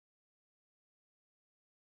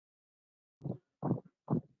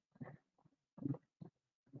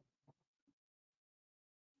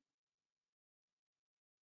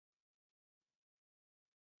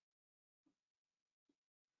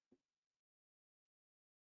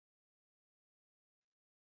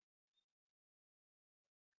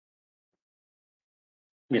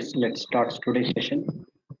Yes, let's start today's session.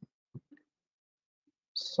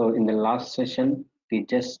 So in the last session, we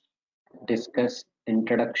just discussed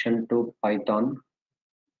introduction to Python.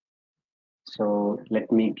 So let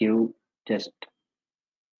me give just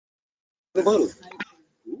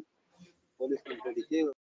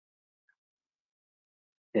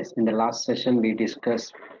yes. In the last session, we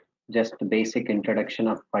discussed just the basic introduction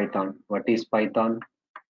of Python. What is Python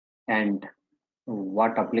and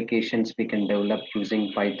what applications we can develop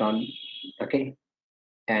using Python. Okay,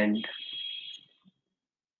 and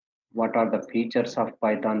what are the features of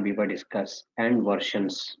Python we were discussed and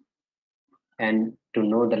versions. And to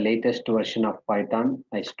know the latest version of Python,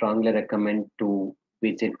 I strongly recommend to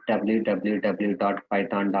visit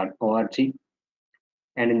www.python.org.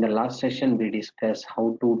 And in the last session, we discussed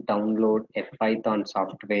how to download a Python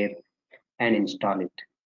software and install it.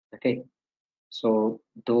 Okay, so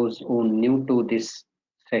those who new to this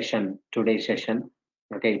session, today's session,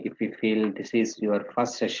 okay, if you feel this is your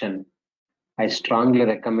first session, I strongly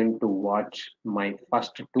recommend to watch my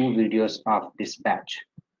first two videos of this batch.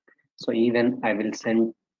 So even I will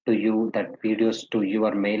send to you that videos to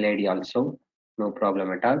your mail ID also, no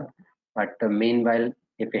problem at all. But meanwhile,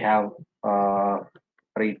 if you have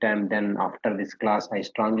free time, then after this class, I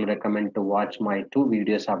strongly recommend to watch my two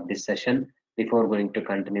videos of this session before going to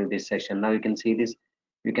continue this session. Now you can see this.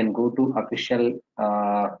 You can go to official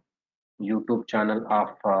YouTube channel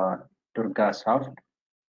of DurgaSoft.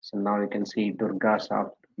 So now you can see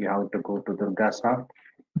DurgaSoft. You have to go to DurgaSoft,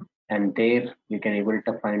 and there you can able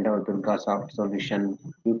to find our DurgaSoft solution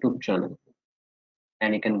YouTube channel,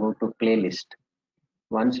 and you can go to playlist.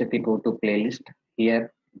 Once if you go to playlist,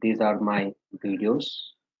 here these are my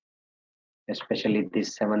videos, especially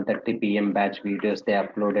this 7:30 p.m. batch videos. They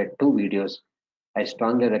uploaded two videos. I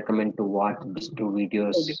strongly recommend to watch these two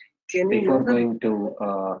videos before going to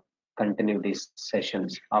continue these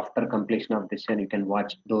sessions. After completion of this session, you can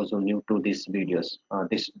watch those who new to these videos,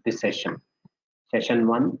 this session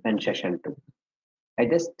 1 and session 2. I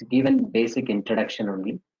just given basic introduction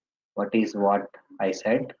only. What is what I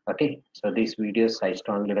said. Okay, so these videos I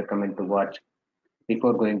strongly recommend to watch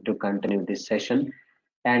before going to continue this session.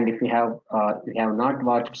 And if you have not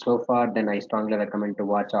watched so far, then I strongly recommend to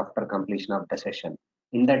watch after completion of the session.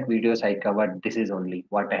 In that videos I covered this is only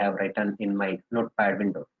what I have written in my notepad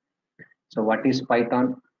window. So what is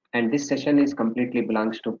Python? And this session is completely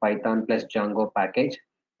belongs to Python plus Django package.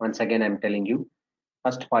 Once again, I'm telling you,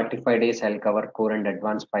 first 45 days I'll cover core and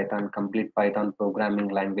advanced Python, complete Python programming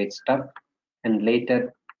language stuff. And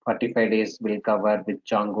later 45 days will cover with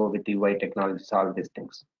Django, with UI technologies, all these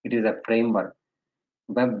things. It is a framework,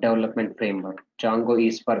 web development framework. Django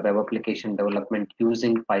is for web application development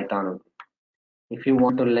using Python only. If you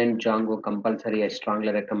want to learn Django compulsory, I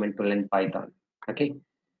strongly recommend to learn Python. Okay.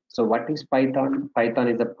 So what is Python? Python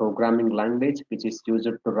is a programming language which is used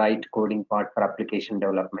to write coding part for application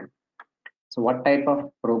development. So what type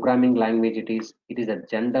of programming language it is? It is a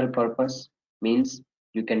general purpose, means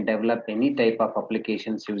you can develop any type of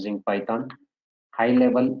applications using Python. High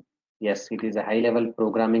level, yes, it is a high level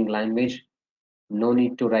programming language. No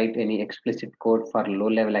need to write any explicit code for low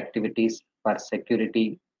level activities for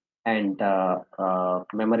security and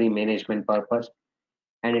memory management purpose.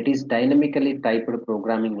 And it is dynamically typed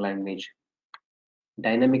programming language.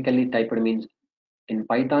 Dynamically typed means in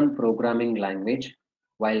Python programming language,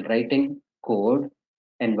 while writing code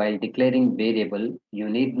and while declaring variable, you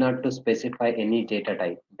need not to specify any data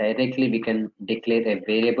type. Directly we can declare a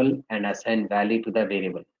variable and assign value to the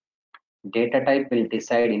variable. Data type will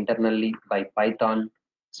decide internally by Python.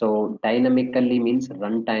 So dynamically means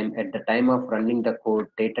runtime. At the time of running the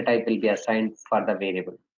code, data type will be assigned for the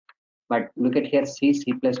variable. But look at here, C,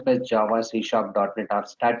 C++, Java, C#, .NET are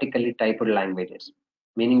statically typed languages.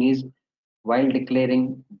 Meaning is while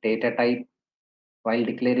declaring data type, while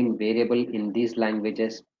declaring variable in these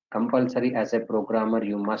languages, compulsory as a programmer,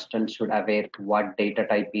 you must and should aware what data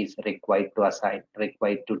type is required to assign,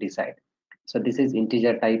 required to decide. So this is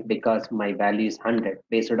integer type because my value is 100.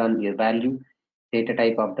 Based on your value, data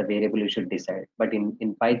type of the variable you should decide. But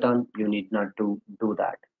in Python, you need not to do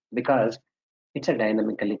that because it's a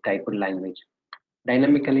dynamically typed language.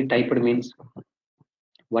 Dynamically typed means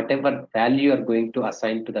whatever value you are going to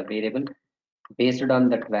assign to the variable, based on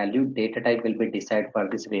that value, data type will be decided for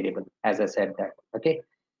this variable, as I said that. Okay.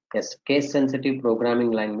 Yes, case sensitive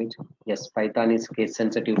programming language. Yes, Python is case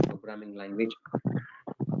sensitive programming language.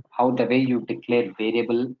 How the way you declare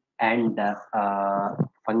variable and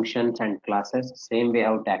functions and classes, same way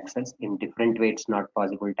how to access. In different way, it's not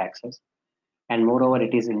possible to access. And moreover,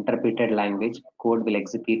 it is interpreted language. Code will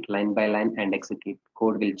execute line by line and execute.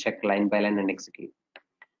 Code will check line by line and execute.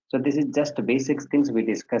 So this is just the basic things we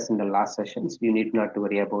discussed in the last sessions. You need not to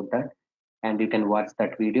worry about that, and you can watch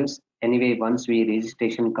that videos. Anyway, once we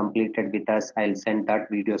registration completed with us, I'll send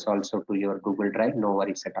that videos also to your Google Drive. No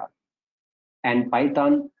worries at all. And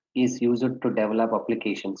Python is used to develop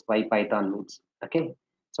applications. Why Python means? Okay.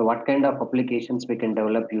 So what kind of applications we can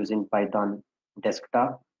develop using Python?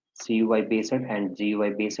 Desktop, CUI based and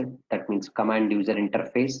GUI based. That means command user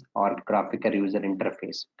interface or graphical user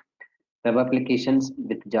interface. Web applications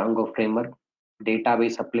with Django framework,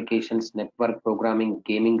 database applications, network programming,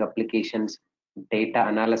 gaming applications, data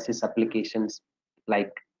analysis applications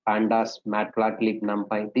like Pandas, Matplotlib,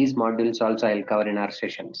 NumPy. These modules also I'll cover in our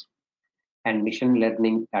sessions. And machine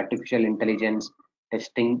learning, artificial intelligence,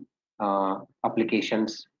 testing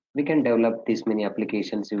applications. We can develop these many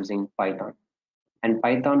applications using Python. And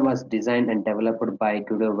Python was designed and developed by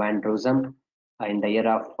Guido van Rossum in the year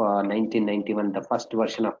of 1991. The first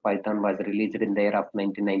version of Python was released in the year of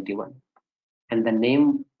 1991. And the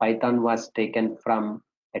name Python was taken from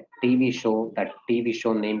a TV show, that TV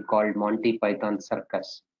show name called Monty Python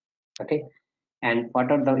Circus. Okay. And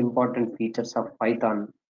what are the important features of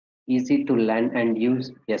Python? Easy to learn and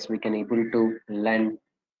use. Yes, we can able to learn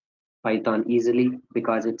Python easily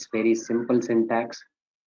because it's very simple syntax,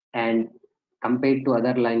 and compared to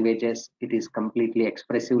other languages, it is completely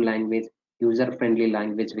expressive language, user friendly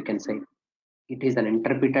language, we can say. It is an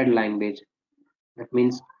interpreted language. That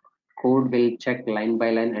means code will check line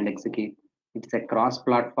by line and execute. It's a cross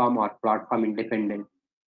platform or platform independent.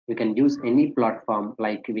 You can use any platform,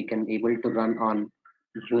 like we can able to run on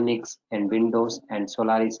Unix and Windows and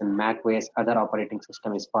Solaris and Mac OS. Other operating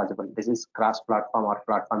system is possible. This is cross platform or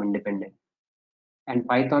platform independent. And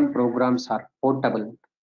Python programs are portable.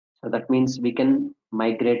 So that means we can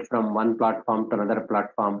migrate from one platform to another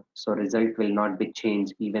platform. So result will not be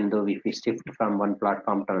changed even though if we shift from one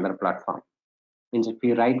platform to another platform. Means if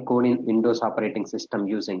we write code in Windows operating system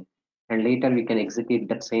using, and later we can execute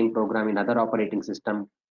that same program in other operating system,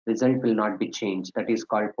 result will not be changed. That is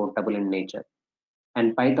called portable in nature.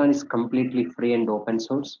 And Python is completely free and open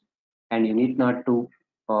source, and you need not to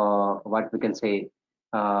what we can say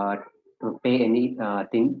to pay any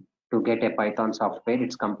thing to get a Python software.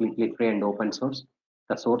 It's completely free and open source.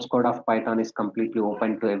 The source code of Python is completely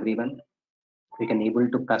open to everyone. We can able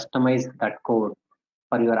to customize that code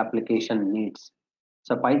for your application needs.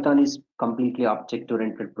 So Python is completely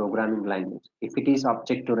object-oriented programming language. If it is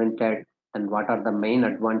object-oriented, then what are the main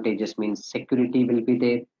advantages? Means security will be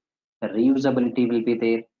there, the reusability will be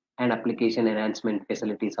there, and application enhancement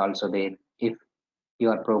facilities also there if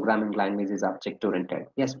your programming language is object oriented.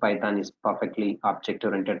 Yes, Python is perfectly object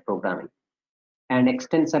oriented programming. And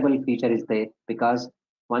extensible feature is there because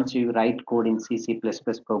once you write code in C++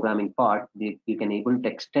 programming part, you can able to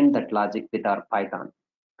extend that logic with our Python.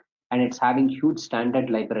 And it's having huge standard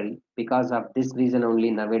library. Because of this reason only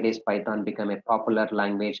nowadays Python become a popular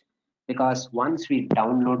language, because once we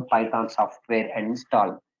download Python software and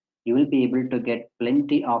install, you will be able to get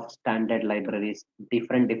plenty of standard libraries.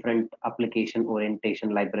 Different application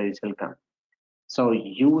orientation libraries will come. So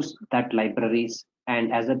use that libraries,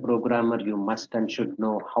 and as a programmer you must and should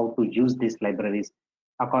know how to use these libraries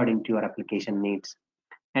according to your application needs.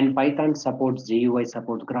 And Python supports GUI,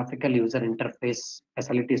 supports graphical user interface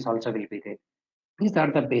facilities also will be there. These are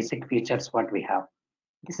the basic features what we have.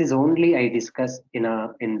 This is only I discussed in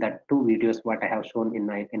that two videos what I have shown in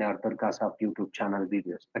our DURGASOFT YouTube channel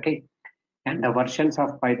videos. Okay. And the versions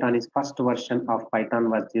of Python is first version of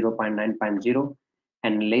Python was 0.9.0,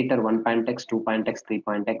 and later 1.x, 2.x,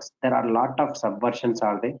 3.x. There are a lot of subversions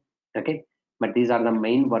are there. Okay. But these are the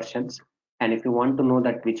main versions. And if you want to know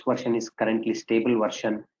that which version is currently stable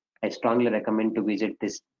version, I strongly recommend to visit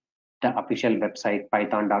the official website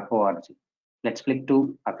python.org. Let's flip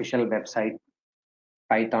to official website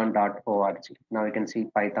python.org. Now you can see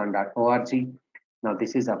python.org. Now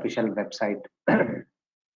this is official website.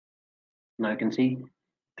 Now you can see,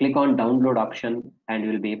 click on download option and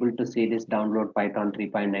you will be able to see this download Python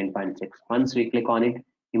 3.9.6. Once we click on it,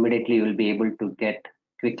 immediately you will be able to get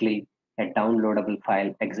quickly a downloadable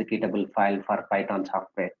file, executable file for Python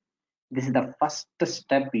software. This is the first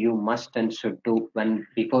step you must and should do when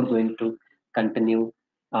before going to continue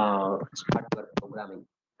start your programming.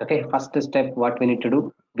 Okay, first step what we need to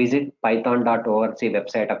do, visit python.org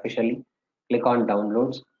website officially, click on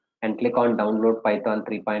downloads and click on download Python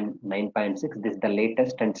 3.9.6. This is the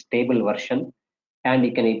latest and stable version, and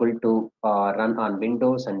you can able to run on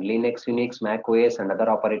Windows and Linux, Unix, Mac OS and other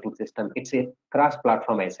operating system. It's a cross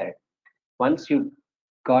platform I said. Once you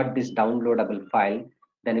got this downloadable file,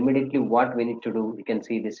 then immediately what we need to do, we can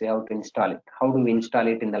see this how to install it. How do we install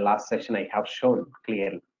it? In the last session I have shown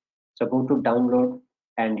clearly. So go to download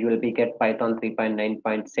and you will be get Python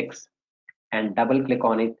 3.9.6 and double click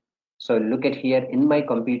on it. So look at here in my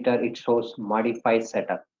computer, it shows modify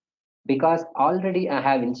setup because already I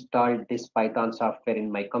have installed this Python software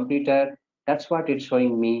in my computer. That's what it's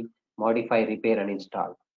showing me, modify, repair and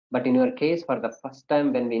install. But in your case, for the first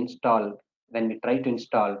time when we try to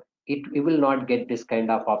install, you will not get this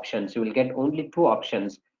kind of options. You will get only two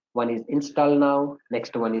options. One is install now,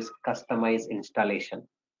 next one is customize installation.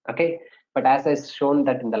 Okay. But as I shown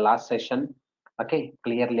that in the last session, okay,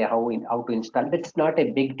 clearly how to install, that's not a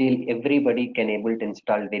big deal. Everybody can able to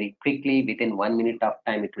install very quickly within 1 minute of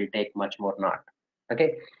time. It will take much more not.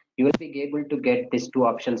 Okay, you will be able to get these two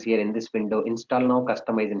options here in this window: install now,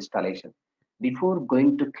 customize installation. Before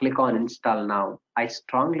going to click on install now, I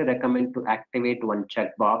strongly recommend to activate one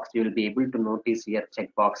checkbox. You will be able to notice here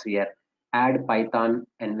checkbox here, add Python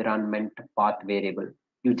environment path variable.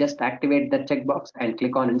 You just activate the checkbox and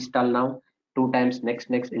click on install now, two times,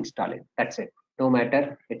 next, install it. That's it. No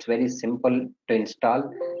matter, it's very simple to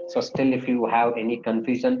install. So still, if you have any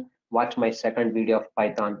confusion, watch my second video of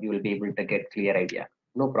Python. You will be able to get clear idea.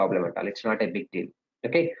 No problem at all. It's not a big deal.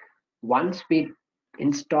 Okay. Once we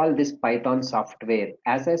install this Python software,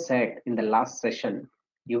 as I said in the last session,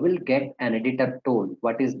 you will get an editor tool.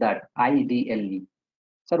 What is that? IDLE.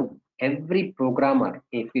 So every programmer,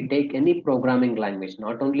 if we take any programming language,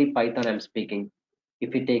 not only Python I'm speaking,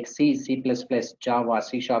 if we take C, C++, Java,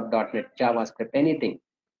 C Sharp, .NET, JavaScript, anything,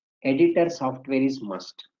 editor software is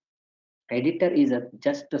must. Editor is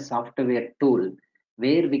just a software tool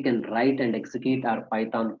where we can write and execute our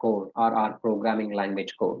Python code or our programming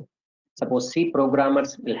language code. Suppose C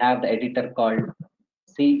programmers will have the editor called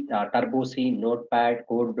C, Turbo C, Notepad,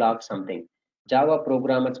 Code Block, something. Java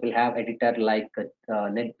programmers will have editor like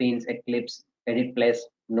NetBeans, Eclipse, Edit Plus,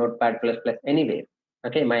 Notepad++, anyway.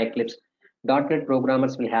 Okay, my Eclipse. .NET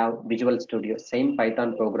programmers will have Visual Studio. Same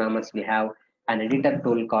Python programmers will have an editor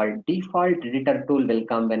tool called default editor tool will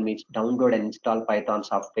come when we download and install Python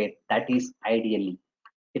software. That is ideally.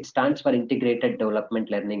 It stands for Integrated Development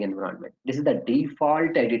Learning Environment. This is the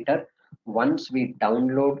default editor once we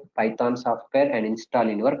download Python software and install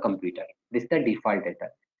in your computer. This is the default editor.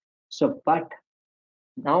 So, but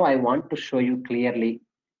now I want to show you clearly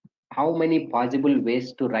how many possible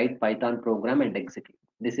ways to write Python program and execute.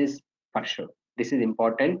 This is for sure. This is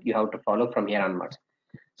important. You have to follow from here onwards.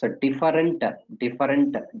 So different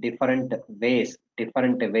ways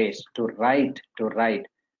to write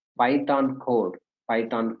Python code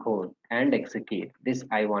and execute. This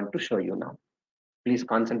I want to show you now. Please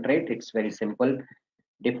concentrate. It's very simple.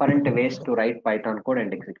 Different ways to write Python code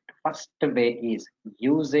and execute. First way is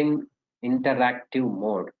using interactive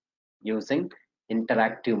mode. Using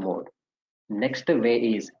interactive mode. Next way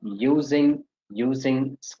is using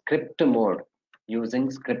script mode.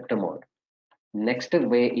 Using script mode. Next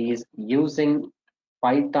way is using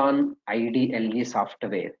Python IDLE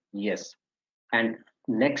software. Yes. And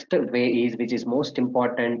next way is, which is most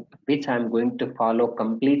important, which I'm going to follow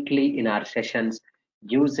completely in our sessions,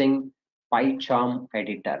 using PyCharm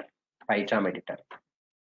editor. PyCharm editor.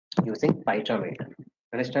 Using PyCharm editor.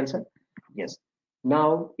 Understand, sir? Yes.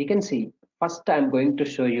 Now you can see, first I'm going to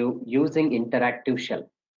show you using interactive shell,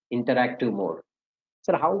 interactive mode.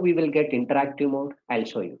 So how we will get interactive mode? I'll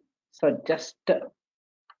show you. So just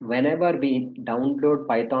whenever we download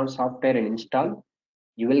Python software and install,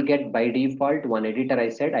 you will get by default one editor. I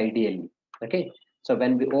said IDLE. Okay. So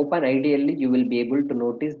when we open IDLE, you will be able to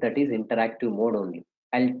notice that is interactive mode only.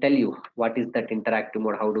 I'll tell you what is that interactive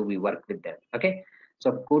mode. How do we work with them? Okay.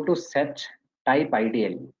 So go to search, type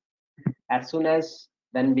IDLE. As soon as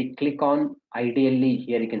when we click on IDLE,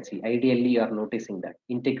 here you can see IDLE, you are noticing that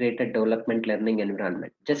Integrated Development Learning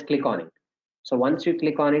Environment. Just click on it. So once you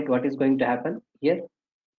click on it, what is going to happen here?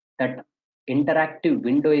 That interactive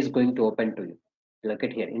window is going to open to you. Look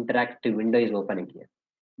at here, interactive window is opening here.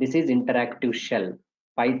 This is interactive shell,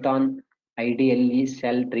 Python IDLE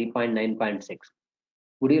shell 3.9.6.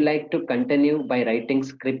 Would you like to continue by writing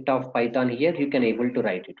script of Python here? You can able to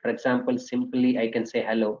write it. For example, simply I can say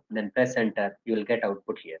hello, then press enter, you will get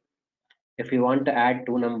output here. If you want to add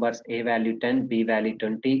two numbers, a value 10, b value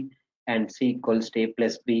 20, and c equals to a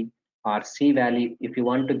plus b, or c value, if you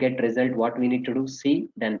want to get result, what we need to do? C,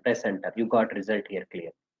 then press enter. You got result here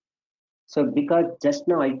clear. So because just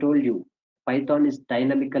now I told you, Python is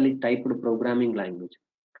dynamically typed programming language.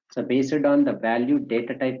 So based on the value,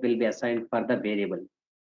 data type will be assigned for the variable.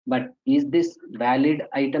 But is this valid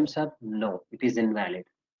item, sir? No, it is invalid,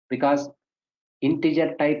 because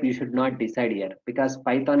integer type you should not decide here, because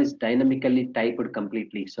Python is dynamically typed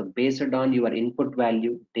completely. So based on your input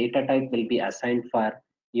value, data type will be assigned for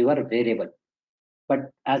your variable. But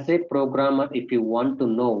as a programmer, if you want to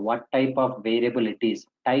know what type of variable it is,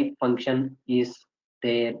 type function is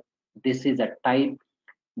there. This is a type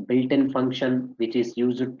built-in function which is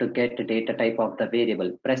used to get data type of the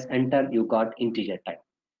variable. Press enter, you got integer type.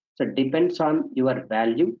 So depends on your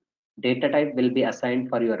value, data type will be assigned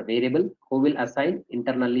for your variable. Who will assign?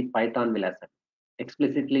 Internally Python will assign.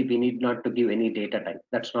 Explicitly we need not to give any data type,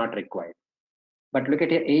 that's not required. But look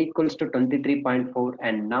at here, a equals to 23.4,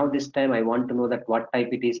 and now this time I want to know that what type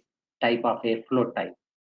it is, type of a float type.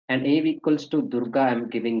 And a equals to Durga I'm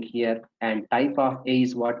giving here, and type of a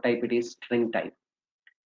is what type it is, string type.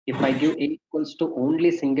 If I give a equals to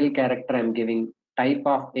only single character I'm giving, type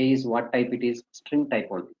of a is what type it is, string type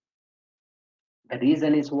only. The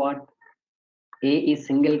reason is what? A is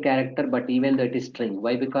single character, but even though it is string.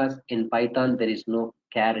 Why? Because in Python there is no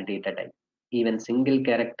char data type. Even single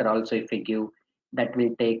character also if we give, that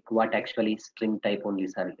will take what actually string type only,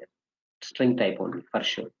 sorry. String type only for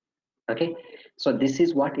sure. Okay. So this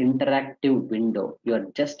is what interactive window. You are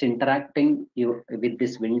just interacting you with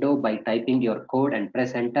this window by typing your code and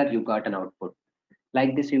press enter, you got an output.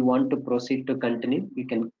 Like this, you want to proceed to continue, you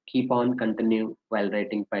can keep on continue while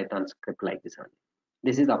writing Python script like this only.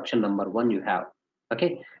 This is option number one you have.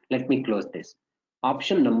 Okay, let me close this.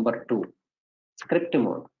 Option number two, script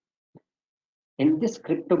mode. In this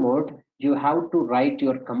script mode, you have to write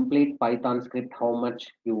your complete Python script, how much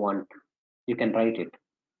you want. You can write it.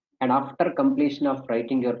 And after completion of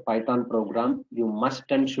writing your Python program, you must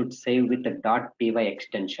and should save with a .py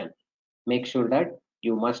extension. Make sure that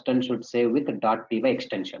you must and should save with a .py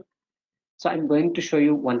extension. So I'm going to show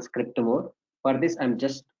you one script mode. For this, I'm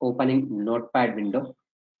just opening Notepad window.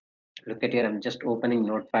 Look at here, I'm just opening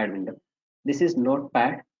Notepad window. This is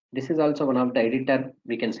Notepad. This is also one of the editor,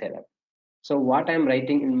 we can say that. So what I'm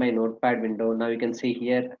writing in my Notepad window, now you can see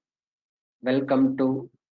here, welcome to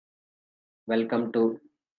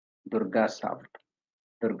DurgaSoft.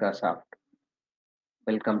 DurgaSoft.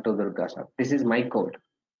 Welcome to DurgaSoft. This is my code.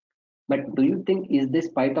 But do you think is this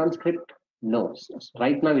Python script? No,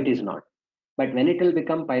 right now it is not. But when it will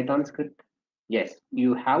become Python script, yes,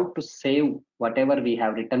 you have to save whatever we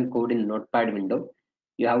have written code in Notepad window.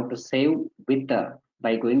 You have to save with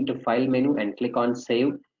by going to file menu and click on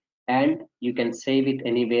save, and you can save it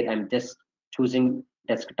anywhere. I'm just choosing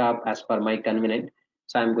desktop as per my convenient.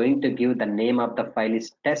 So I'm going to give the name of the file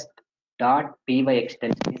is test.py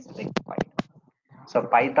extension is required. So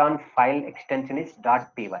Python file extension is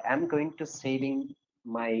 .py. I'm going to saving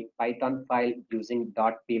my Python file using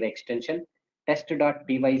 .py extension.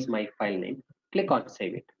 Test.py is my file name. Click on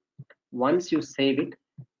save it. Once you save it,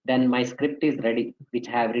 then my script is ready, which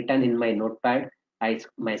I have written in my notepad.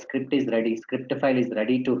 My script is ready. Script file is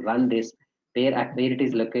ready to run this where it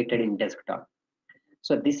is located in desktop.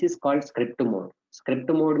 So this is called script mode. Script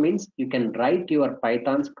mode means you can write your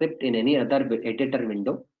Python script in any other editor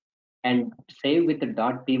window and save with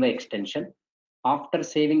the .py extension. After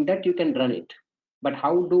saving that, you can run it. But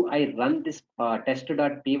how do I run this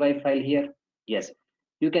test.py file here? Yes,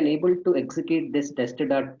 you can able to execute this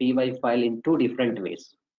test.py file in two different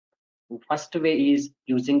ways. First way is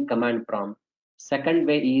using command prompt. Second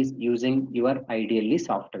way is using your ideally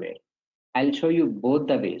software. I'll show you both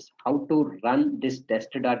the ways how to run this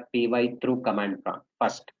test.py through command prompt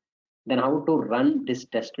first, then how to run this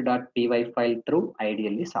test.py file through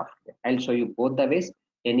ideally software. I'll show you both the ways.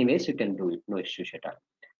 Anyways, you can do it, no issues at all.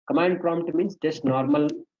 Command prompt means just normal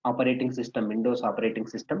operating system, Windows operating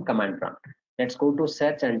system command prompt. Let's go to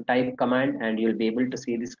search and type command, and you'll be able to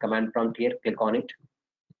see this command prompt here. Click on it,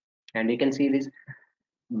 and you can see this.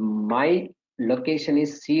 My location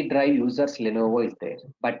is C drive users Lenovo is there,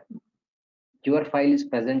 but your file is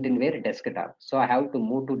present in where? Desktop. So I have to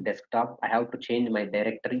move to desktop. I have to change my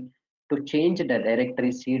directory. To change the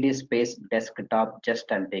directory, cd space desktop, just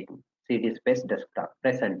I'm taking cd space desktop,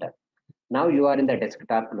 press enter. Now you are in the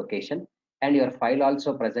desktop location, and your file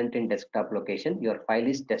also present in desktop location. Your file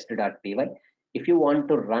is test.py. If you want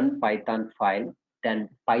to run Python file, then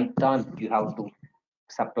Python you have to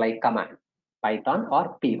supply command Python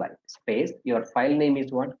or py space. Your file name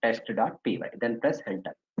is what? Test.py. Then press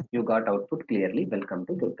enter. You got output clearly. Welcome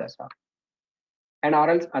to DurgaSoft. And or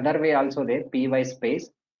else other way also there, py space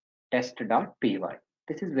test.py.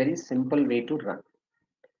 This is very simple way to run.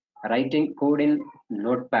 Writing code in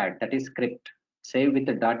Notepad, that is script, save with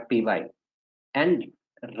the .py and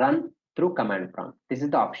run through command prompt. This is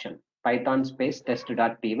the option. Python space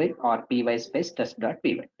test.py or py space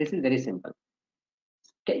test.py. This is very simple.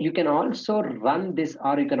 You can also run this,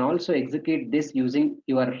 or you can also execute this using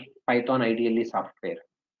your Python ideally software.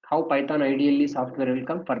 How Python ideally software will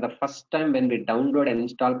come? For the first time when we download and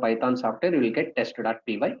install Python software, you will get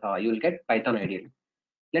test.py, you will get Python ideally.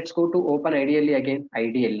 Let's go to open ideally again.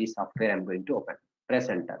 Ideally software I'm going to open. Press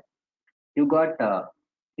enter. You got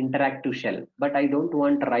interactive shell, but I don't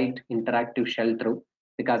want to write interactive shell through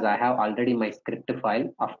because I have already my script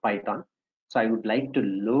file of Python. So I would like to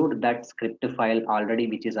load that script file already,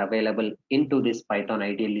 which is available into this Python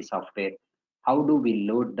ideally software. How do we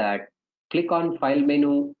load that? Click on file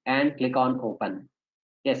menu and click on open.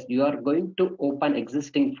 Yes, you are going to open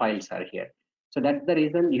existing files are here. So that's the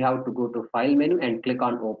reason you have to go to file menu and click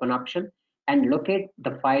on open option and locate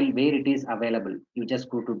the file where it is available. You just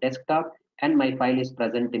go to desktop and my file is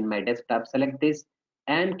present in my desktop. Select this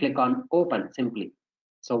and click on open simply.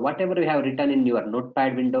 So whatever you have written in your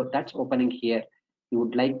notepad window, that's opening here. You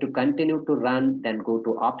would like to continue to run, then go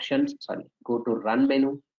to options, sorry, go to run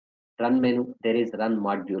menu, there is run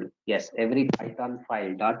module. Yes, every Python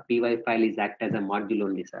file .py file is act as a module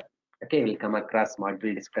only, sir. Okay, we'll come across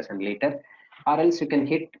module discussion later, or else you can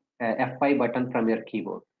hit F5 button from your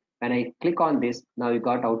keyboard. When I click on this, now you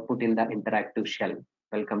got output in the interactive shell.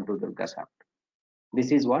 Welcome to DurgaSoft.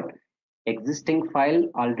 This is what existing file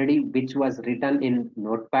already which was written in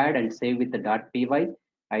notepad and save with the .py.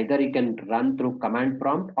 Either you can run through command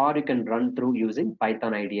prompt or you can run through using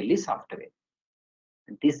Python ideally software.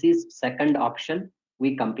 This is second option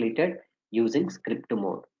we completed using script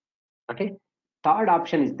mode. Okay. Third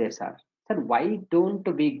option is there, sir. Sir, why don't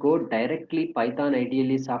we go directly Python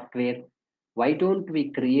ideally software? Why don't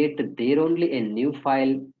we create there only a new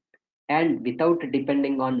file and without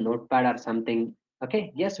depending on notepad or something?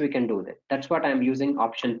 Okay, yes, we can do that. That's what I'm using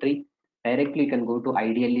option 3. Directly you can go to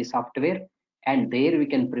ideally software and there we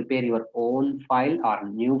can prepare your own file or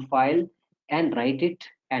new file and write it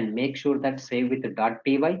and make sure that save with the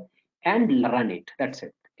 .py and run it. That's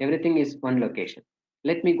it. Everything is one location.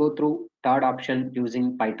 Let me go through third option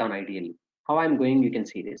using Python ideally. How I'm going, you can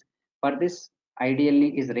see this. For this,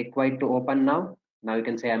 ideally is required to open now. Now you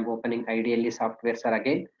can say I'm opening ideally software, sir,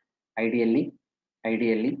 again. Ideally,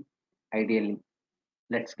 ideally, ideally.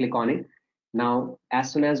 Let's click on it. Now,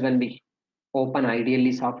 as soon as when we open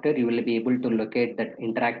ideally software, you will be able to locate that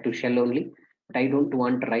interactive shell only. But I don't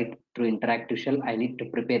want to write through interactive shell. I need to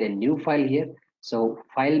prepare a new file here. So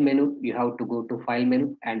file menu, you have to go to file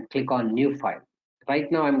menu and click on new file.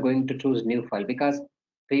 Right now I'm going to choose new file because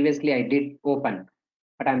previously I did open,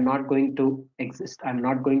 but I'm not going to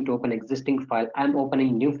open existing file. I'm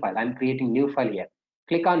opening new file. I'm creating new file here.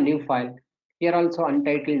 Click on new file. Here also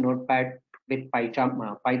untitled notepad with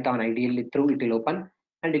Python ideally through it will open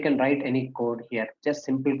and you can write any code here. Just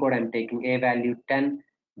simple code. I'm taking a value 10,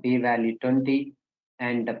 b value 20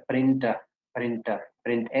 and print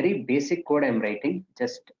any basic code I'm writing.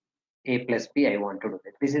 Just a plus b I want to do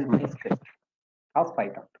it. This is my script of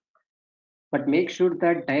Python. But make sure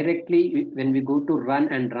that directly when we go to run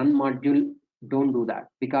and run module, don't do that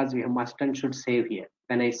because we must and should save here.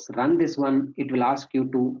 When I run this one, it will ask you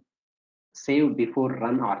to save before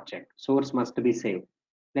run or check. Source must be saved.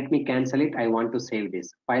 Let me cancel it. I want to save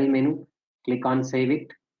this. File menu, click on save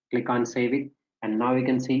it, click on save it. And now you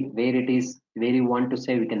can see where it is, where you want to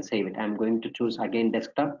save, you can save it. I'm going to choose again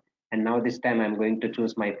desktop. And now this time I'm going to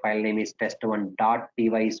choose my file name is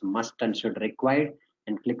test1.py is must and should required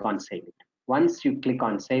and click on save it. Once you click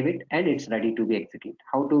on save it and it's ready to be executed.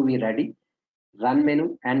 How do we ready? Run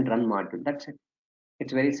menu and run module. That's it.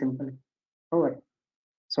 It's very simple. Over.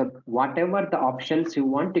 So whatever the options you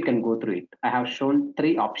want, you can go through it. I have shown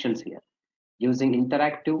 3 options here. Using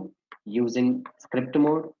interactive, using script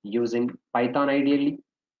mode, using Python ideally.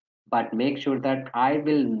 But make sure that I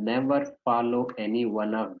will never follow any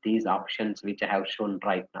one of these options which I have shown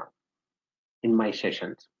right now in my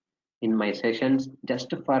sessions. In my sessions,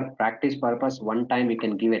 just for practice purpose, one time you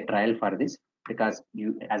can give a trial for this because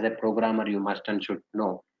you as a programmer, you must and should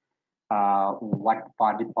know what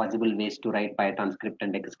possible ways to write Python script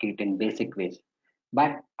and execute in basic ways.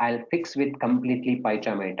 But I'll fix with completely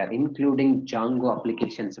PyCharm, including Django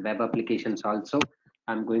applications, web applications also.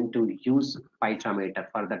 I'm going to use PyCharm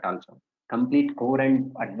for that also. Complete core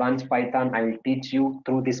and advanced Python, I will teach you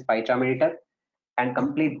through this PyCharm and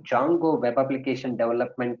complete Django web application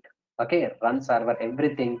development. Okay, run server,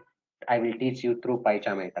 everything I will teach you through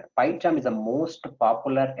PyCharm. PyCharm is the most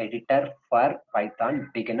popular editor for Python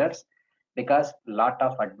beginners because lot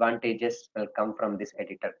of advantages will come from this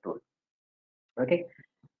editor tool. Okay,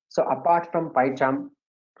 so apart from PyCharm,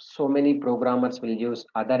 so many programmers will use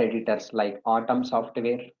other editors like Atom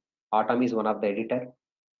software. Atom is one of the editor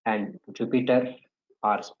and Jupyter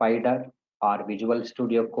or Spider or Visual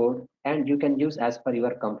Studio Code, and you can use as per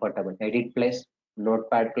your comfortable Edit Plus,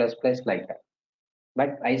 Notepad plus plus like that.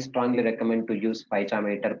 But I strongly recommend to use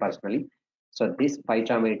PyCharm editor personally. So this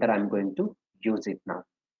PyCharm editor I'm going to use it now.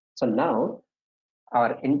 So now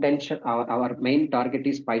our intention, our main target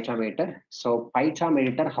is PyCharm editor. So PyCharm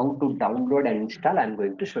editor, how to download and install, I'm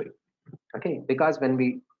going to show you. Okay, because when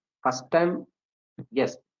we first time,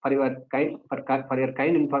 yes, for your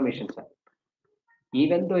kind information, sir.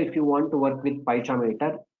 Even though if you want to work with PyCharm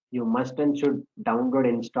editor, you must and should download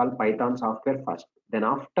and install Python software first. Then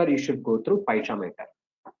after you should go through PyCharm editor.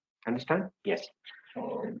 Understand? Yes.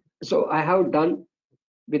 So I have done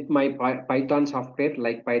with my Python software,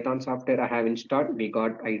 like Python software I have installed. We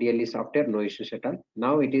got ideally software, no issues at all.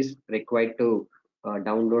 Now it is required to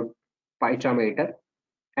download PyCharm editor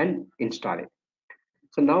and install it.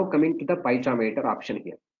 So now coming to the PyCharm editor option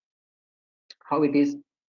here. How it is?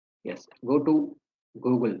 Yes, Google,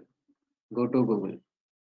 go to Google,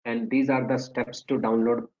 and these are the steps to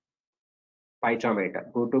download PyCharm editor.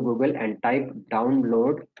 Go to Google and type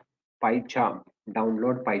download PyCharm.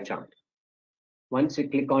 Download PyCharm. Once you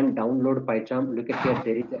click on download PyCharm, look at here.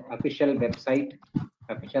 There is an official website.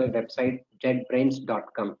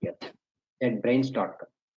 JetBrains.com here. JetBrains.com.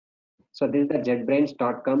 So this is the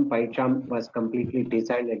JetBrains.com. PyCharm was completely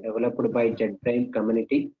designed and developed by JetBrains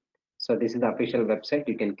community. So this is the official website.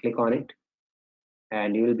 You can click on it,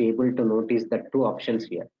 and you will be able to notice the two options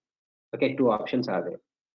here. Okay, two options are there.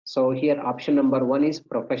 So here option number one is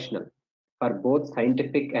professional for both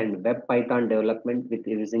scientific and web Python development with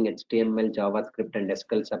using HTML, JavaScript and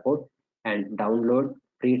SQL support, and download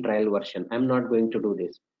free trial version. I'm not going to do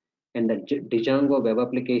this. In the DJANGO web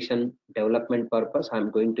application development purpose, I'm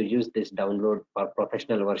going to use this download for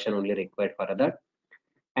professional version only required for other.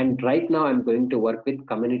 And right now I'm going to work with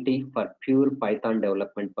community for pure Python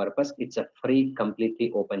development purpose. It's a free,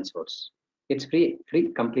 completely open source. It's free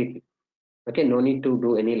completely. Okay, no need to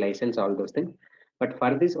do any license, all those things. But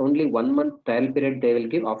for this, only 1 month trial period they will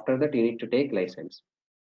give. After that, you need to take license.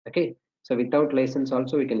 Okay, so without license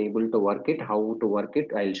also we can able to work it. How to work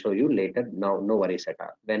it, I'll show you later. Now, no worries at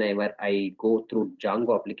all. Whenever I go through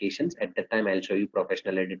Django applications, at that time I'll show you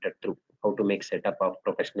professional editor through how to make setup of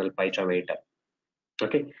professional PyCharm editor.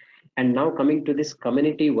 Okay, and now coming to this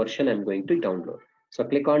community version, I'm going to download. So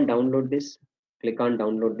click on download this. Click on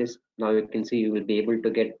download this. Now you can see you will be able to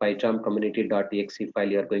get PyCharm community.exe file.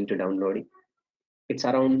 You are going to download it. It's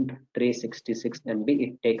around 366 MB.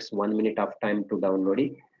 It takes 1 minute of time to download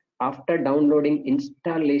it. After downloading,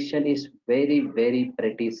 installation is very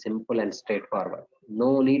pretty simple and straightforward.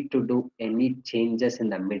 No need to do any changes in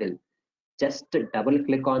the middle. Just double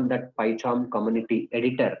click on that PyCharm community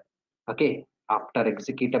editor. Okay, after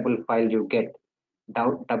executable file you get,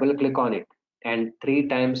 double click on it, and 3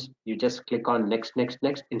 times you just click on next,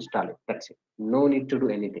 install it. That's it. No need to do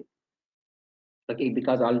anything. Okay,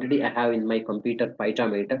 because already I have in my computer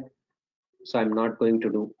PyCharm editor, so I'm not going to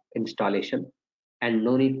do installation, and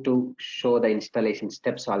no need to show the installation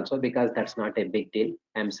steps also, because that's not a big deal.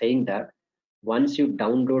 I'm saying that once you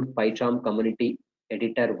download PyCharm community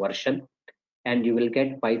editor version, and you will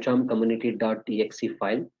get PyCharm community.exe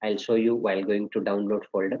file. I'll show you while going to download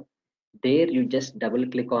folder. There you just double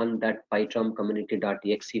click on that PyCharm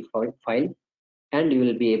community.exe file, and you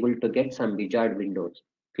will be able to get some wizard windows.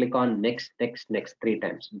 Click on next, 3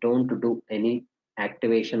 times. Don't do any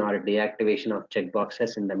activation or deactivation of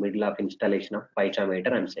checkboxes in the middle of installation of PyCharm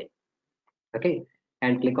editor, I'm saying. Okay,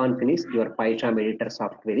 and click on finish. Your PyCharm editor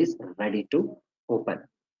software is ready to open.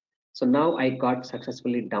 So now I got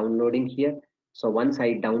successfully downloading here. So once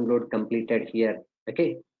I download completed here,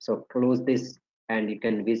 okay, so close this and you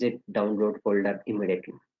can visit download folder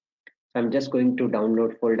immediately. So I'm just going to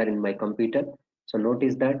download folder in my computer. So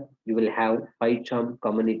notice that you will have PyCharm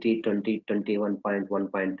community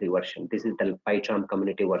 2021.1.3 version. This is the PyCharm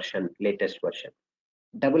community version, latest version.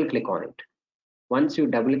 Double click on it. Once you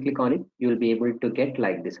double click on it, you will be able to get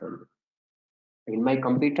like this one. In my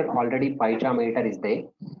computer already PyCharm editor is there.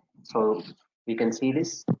 So we can see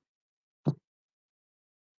this.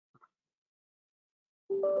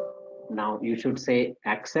 Now you should say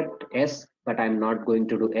accept S, but I'm not going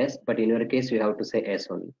to do S, but in your case, you have to say S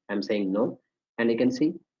only. I'm saying no. And you can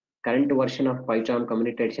see current version of PyCharm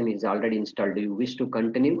community edition is already installed. Do you wish to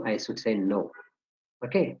continue? I should say no.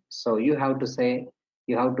 Okay, so you have to say,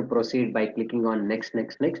 you have to proceed by clicking on next,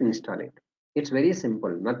 install it. It's very simple,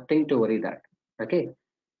 nothing to worry that. Okay,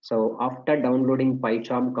 so after downloading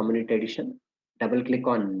PyCharm community edition, double click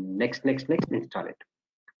on next, install it.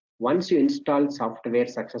 Once you install software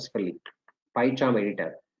successfully, PyCharm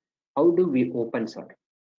editor, how do we open, sir?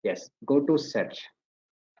 Yes, go to search,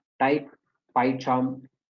 type PyCharm,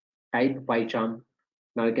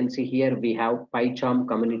 Now you can see here we have PyCharm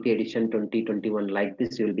Community Edition 2021. Like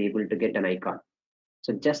this, you will be able to get an icon.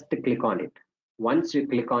 So just click on it. Once you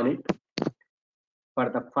click on it, For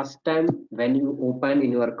the first time when you open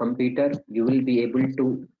in your computer, you will be able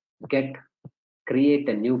to get create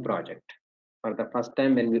a new project. For the first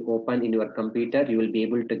time when we open in your computer, you will be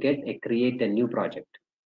able to get a create a new project.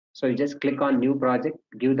 So you just click on new project,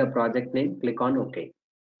 give the project name, click on OK.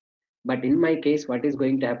 But in my case, what is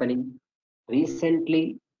going to happening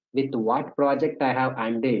recently, with what project I have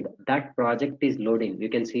handled, that project is loading. You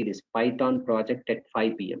can see this Python project at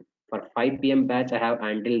 5 p.m. For 5 p.m. batch, I have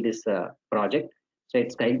handled this project. So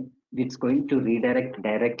it's going to redirect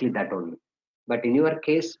directly that only. But in your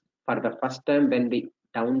case, for the first time when we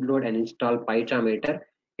download and install PyCharm,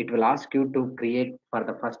 it will ask you to create for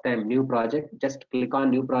the first time new project. Just click on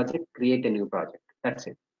new project, create a new project. That's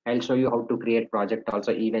it. I'll show you how to create project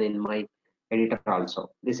also, even in my editor also.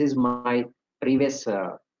 This is my previous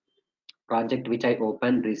project which I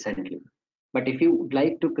opened recently. But if you would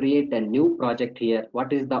like to create a new project here,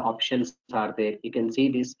 what is the options are there? You can see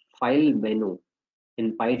this file menu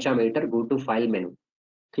in PyCharm editor. Go to file menu,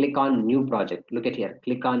 click on new project. Look at here,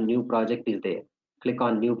 click on new project is there. Click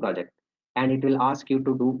on new project and it will ask you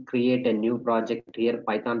to do create a new project here,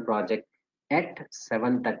 Python project at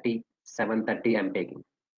 7:30. I'm taking.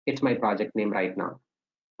 It's my project name right now.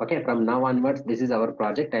 Okay, from now onwards, this is our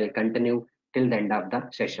project. I'll continue till the end of the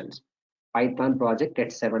sessions. Python project at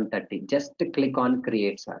 7:30. Just click on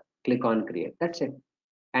create, sir. Click on create. That's it.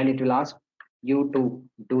 And it will ask you to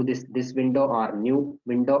do this window or new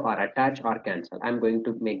window or attach or cancel. I'm going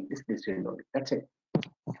to make this window. That's it.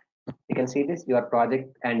 You can see this, your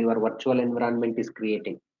project and your virtual environment is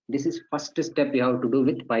creating. This is first step you have to do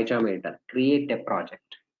with PyCharm editor. Create a project.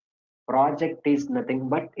 Project is nothing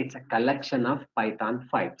but it's a collection of Python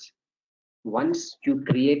files. Once you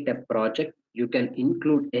create a project, you can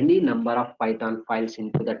include any number of Python files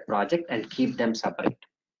into that project and keep them separate.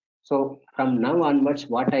 So from now onwards,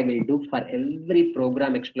 what I will do for every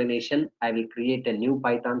program explanation, I will create a new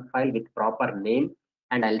Python file with proper name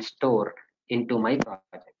and I'll store into my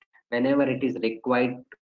project. Whenever it is required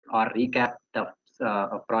or recap the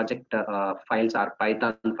project files or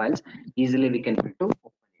Python files, easily we can do.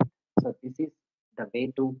 So this is the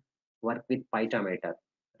way to work with PyCharm editor.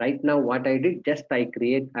 Right now, what I did, just I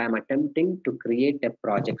am attempting to create a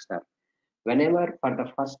project, sir. Whenever for the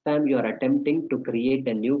first time you are attempting to create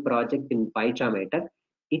a new project in PyCharm editor,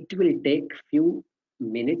 it will take few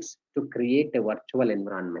minutes to create a virtual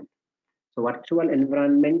environment. So virtual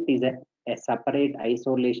environment is a separate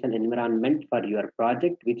isolation environment for your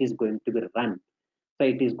project, which is going to be run. So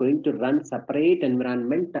it is going to run separate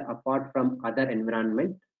environment apart from other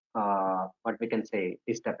environment, what we can say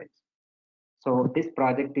disturbance. So this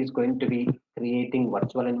project is going to be creating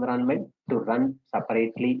virtual environment to run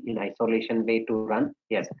separately in isolation way to run.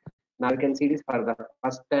 Yes. Now you can see this for the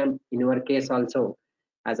first time in your case also.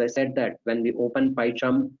 As I said that when we open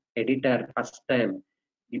PyCharm editor first time,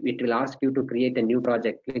 it will ask you to create a new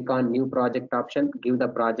project. Click on new project option, give the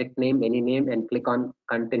project name, any name, and click on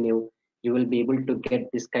continue. You will be able to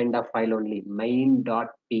get this kind of file only,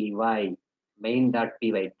 main.py.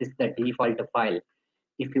 Main.py. This is the default file.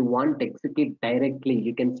 If you want to execute directly,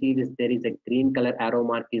 you can see this, there is a green color arrow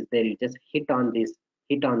mark is there. You just hit on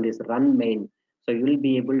this run main. So you will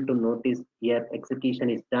be able to notice here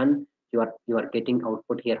execution is done. You are getting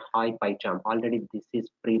output here, hi PyCharm. Already this is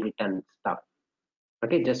pre-written stuff.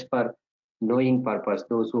 Okay, just for knowing purpose,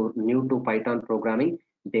 those who are new to Python programming,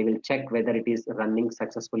 they will check whether it is running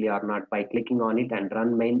successfully or not by clicking on it and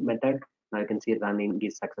run main method. Now you can see running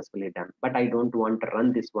is successfully done, but I don't want to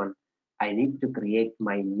run this one. I need to create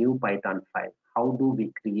my new Python file. How do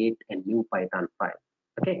we create a new Python file?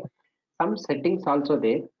 Okay, some settings also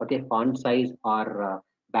there. Okay, font size or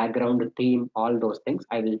background theme, all those things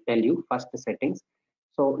I will tell you. First settings.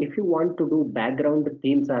 So if you want to do background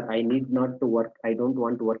themes, I need not to work. I don't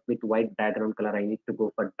want to work with white background color. I need to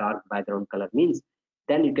go for dark background color. Means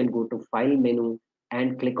then you can go to file menu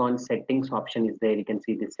and click on settings option is there. You can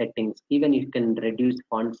see the settings. Even you can reduce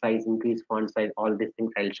font size, increase font size, all these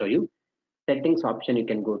things I'll show you. Settings option, you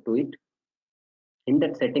can go to it. In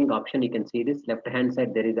that setting option, you can see this left hand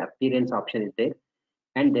side, there is appearance option is there,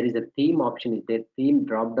 and there is a theme option is there. Theme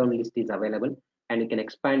drop down list is available, and you can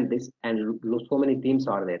expand this, and so many themes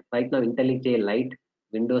are there. Right now, IntelliJ Light,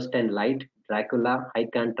 Windows 10 Light, Dracula, High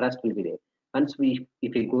Contrast will be there. Once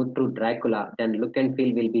if we go through Dracula, then look and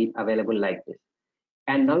feel will be available like this.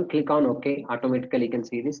 And now click on OK. Automatically, you can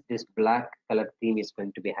see this black color theme is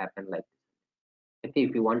going to be happen like this. Okay,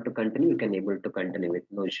 if you want to continue, you can able to continue with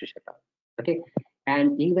no issues at all. Okay,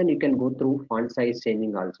 and even you can go through font size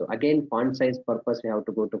changing also. Again, font size purpose, we have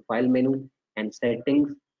to go to file menu and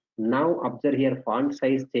settings. Now observe here, font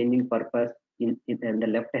size changing purpose in the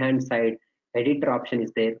left hand side, editor option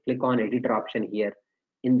is there. Click on editor option here.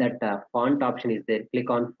 in that font option is there. Click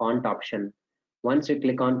on font option. Once you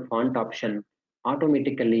click on font option,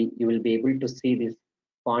 automatically you will be able to see this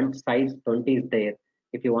font size 20 is there.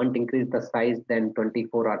 If you want to increase the size, then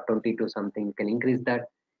 24 or 22 something, you can increase that.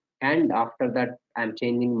 And after that, I'm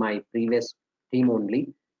changing my previous theme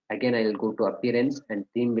only. Again, I'll go to appearance and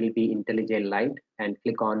theme will be IntelliJ Light and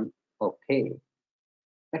click on OK.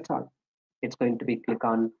 That's all. It's going to be click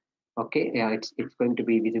on OK. Yeah, it's going to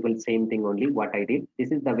be visible same thing only what I did.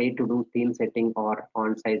 This is the way to do theme setting or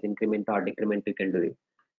font size increment or decrement. You can do it.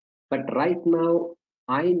 But right now,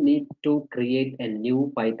 I need to create a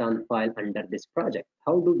new Python file under this project.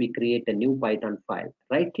 How do we create a new Python file?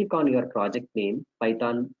 Right click on your project name,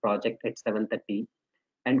 Python project at 730,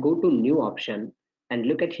 and go to new option. And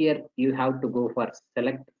look at here, you have to go for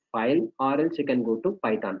select file, or else you can go to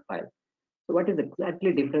Python file. So what is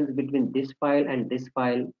exactly difference between this file and this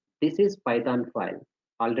file? This is Python file.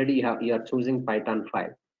 Already you are choosing Python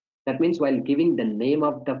file. That means while giving the name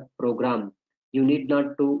of the program, you need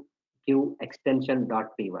not to give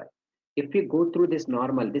extension.py. If you go through this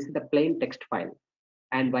normal, this is the plain text file.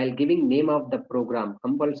 And while giving name of the program,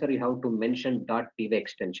 compulsory you have to mention .py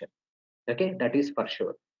extension. Okay, that is for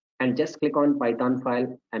sure. And just click on Python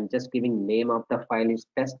file. I'm just giving name of the file is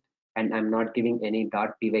test, and I'm not giving any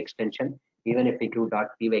 .py extension. Even if we do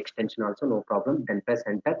 .py extension also, no problem. Then press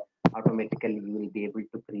enter. Automatically, you will be able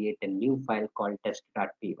to create a new file called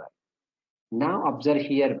test.py. Now observe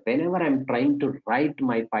here, whenever I'm trying to write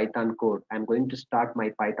my Python code, I'm going to start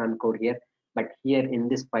my Python code here. But here in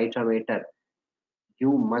this PyCharmator,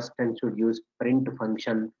 you must and should use print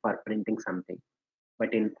function for printing something.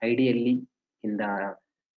 But in ideally, in the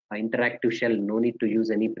interactive shell, no need to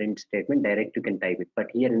use any print statement, direct you can type it. But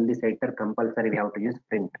here in this editor, compulsory we have to use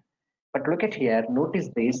print. But look at here, notice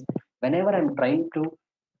this, whenever I'm trying to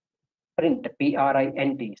print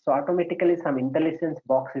print, so automatically some intelligence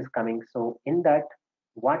box is coming. So in that,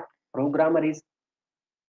 what programmer is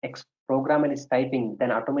programmer is typing,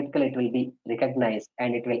 then automatically it will be recognized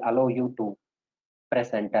and it will allow you to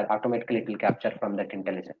press enter. Automatically it will capture from that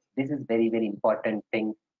intelligence. This is very, very important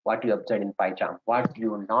thing what you observe in PyCharm, what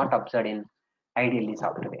you not observe in ideally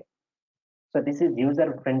software. So this is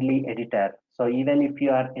user friendly editor. So even if you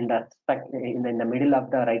are in the stuck in the middle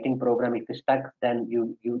of the writing program, if you stuck, then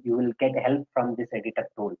you will get help from this editor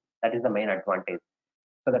tool. That is the main advantage.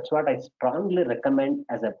 So that's what I strongly recommend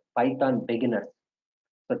as a Python beginner.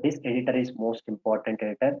 So this editor is most important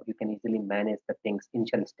editor. You can easily manage the things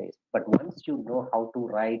initial stage. But once you know how to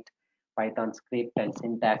write Python script and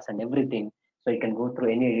syntax and everything, so you can go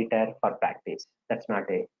through any editor for practice. That's not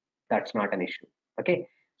an issue. Okay.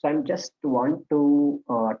 So I'm just want to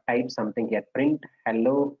type something here. Print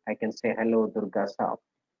hello. I can say hello DurgaSoft.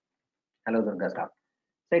 Hello DurgaSoft.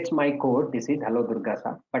 So it's my code. This is hello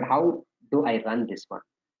DurgaSoft. But how do I run this one?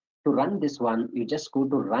 To run this one, you just go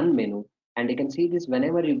to run menu, and you can see this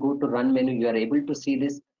whenever you go to run menu, you are able to see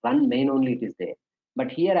this run main only it is there.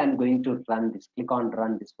 But here I'm going to run this. Click on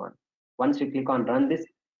run this one. Once you click on run this,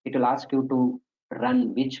 it will ask you to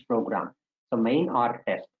run which program. So main or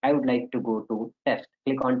test. I would like to go to test.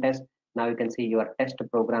 Click on test. Now you can see your test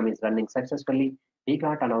program is running successfully. We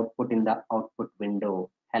got an output in the output window.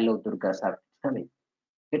 Hello Durgasar.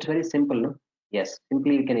 It's very simple, no? Yes,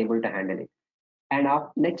 simply you can able to handle it. And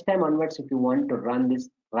next time onwards, if you want to run this,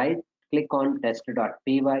 right click on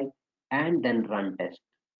test.py and then run test.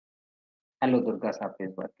 Hello DurgaSoft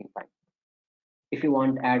is working fine. If you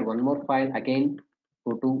want to add one more file, again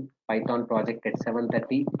go to Python project at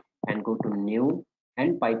 730 and go to new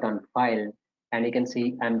and Python file, and you can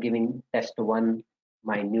see I'm giving test1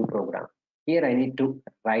 my new program. Here I need to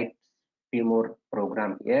write few more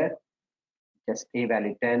program here. Just a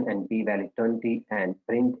value 10 and b value 20 and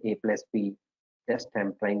print a plus b. Just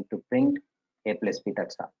I'm trying to print a plus b.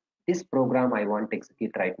 That's all. This program I want to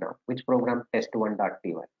execute right now. Which program?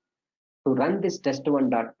 test1.py. To run this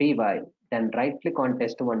test1.py, then right click on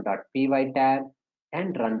test1.py tab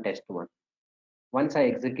and run test1. Once I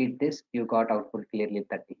execute this, you got output clearly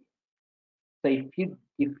 30. So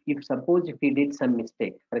if suppose if you did some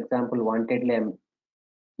mistake, for example, wantedly I'm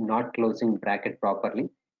not closing bracket properly,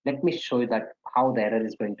 let me show you that how the error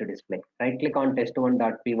is going to display. Right click on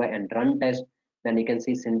test1.py and run test. Then you can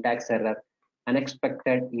see syntax error,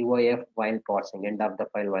 unexpected UIF while parsing, end of the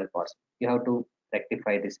file while parsing. You have to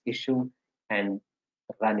rectify this issue and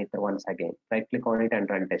run it once again. Right click on it and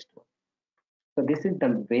run test1. So this is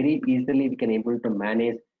the very easily we can able to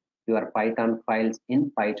manage your Python files in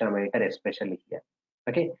PyCharmator, especially here.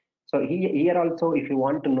 Okay. So here also, if you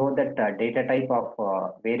want to know that data type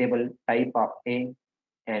of variable type of A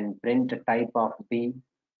and print type of B,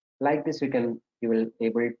 like this you will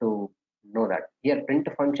able to know that. Here print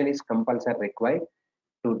function is compulsory required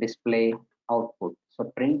to display output.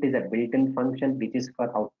 So print is a built-in function which is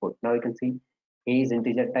for output. Now you can see A is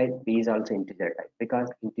integer type, B is also integer type because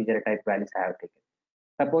integer type values I have taken.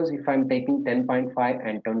 Suppose if I'm taking 10.5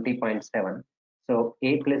 and 20.7, so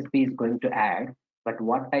A plus B is going to add, but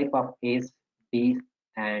what type of A's, B's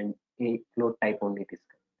and A float type only it is.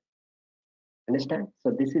 Understand?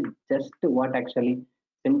 So this is just what actually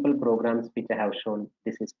simple programs which I have shown.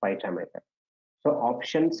 This is PyCharm method. So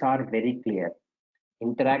options are very clear.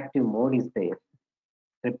 Interactive mode is there.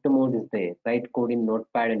 Script mode is there. Write code in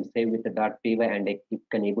Notepad and save with the .py and you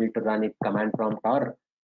can able to run it command prompt or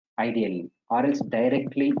ideally, or else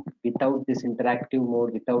directly without this interactive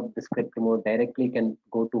mode, without the script mode, directly can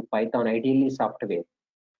go to Python ideally software,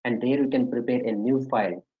 and there you can prepare a new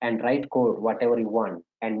file and write code whatever you want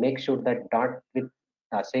and make sure that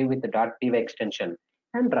save with the .py extension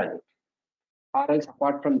and run it. Or else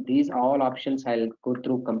apart from these all options, I'll go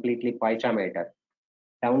through completely PyCharm editor.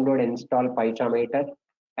 Download and install PyCharm editor,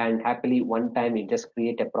 and happily one time you just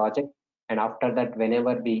create a project, and after that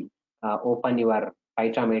whenever we open your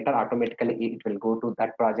PyCharm editor, automatically it will go to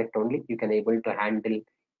that project only. You can able to handle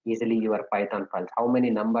easily your Python files. How many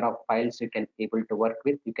number of files you can able to work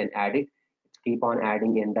with, you can add it. Keep on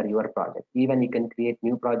adding under your project. Even you can create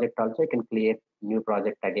new project also. You can create new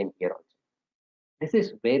project again here also. This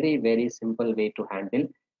is very simple way to handle.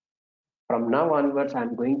 From now onwards,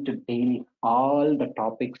 I'm going to deal all the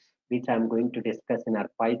topics which I'm going to discuss in our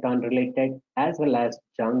Python related as well as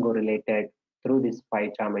Django related through this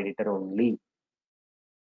PyCharm editor only.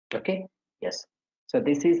 Okay, yes. So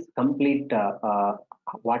this is complete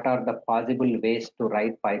what are the possible ways to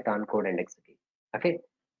write Python code and execute. Okay.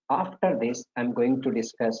 After this, I'm going to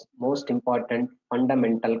discuss most important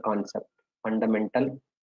fundamental concepts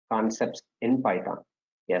in Python.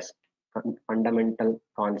 Yes, fundamental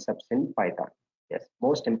concepts in Python. Yes,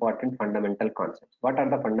 most important fundamental concepts. What are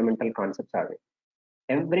the fundamental concepts are they?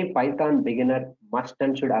 Every Python beginner must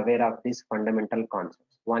and should aware of these fundamental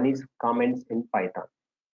concepts. One is comments in Python.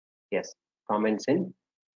 Yes, comments in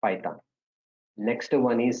Python. Next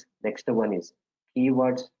one is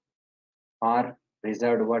keywords are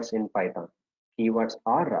reserved words in Python. Keywords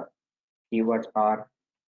are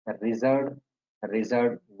reserved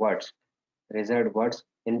words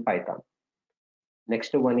in Python.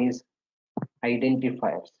 Next one is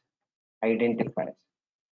identifiers.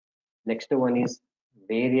 Next one is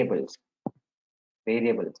variables.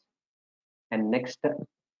 And next,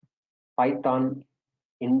 Python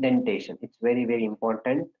indentation. It's very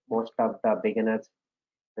important. Most of the beginners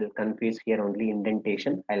will confuse here only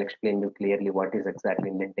indentation. I'll explain you clearly what is exactly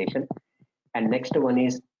indentation. And next one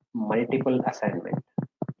is multiple assignment.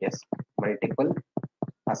 Yes, multiple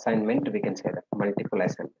assignment, we can say that multiple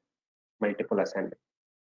assignment.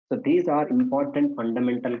 So these are important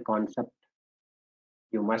fundamental concepts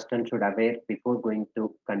you must and should aware before going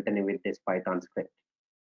to continue with this Python script.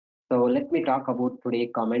 So let me talk about today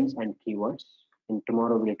comments and keywords. And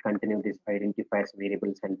tomorrow we'll continue this identifiers,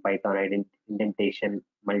 variables, and Python indentation,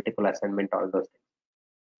 multiple assignment, all those things.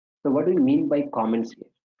 So what do we mean by comments here?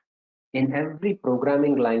 In every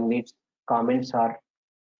programming language, comments are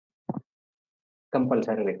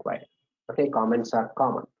compulsory required. Okay, comments are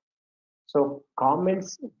common. So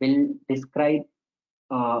comments will describe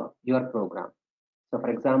your program. So for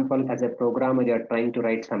example, as a programmer, you are trying to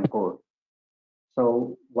write some code.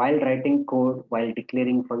 So while writing code, while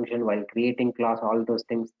declaring function, while creating class, all those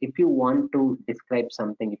things, if you want to describe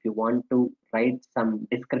something, if you want to write some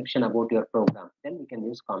description about your program, then you can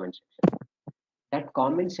use comment section. That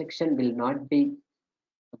comment section will not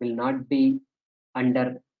be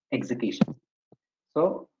under execution.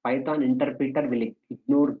 So Python interpreter will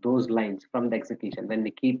ignore those lines from the execution when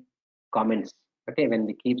we keep comments. Okay, when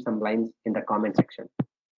we keep some lines in the comment section.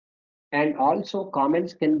 And also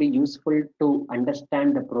comments can be useful to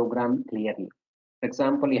understand the program clearly. For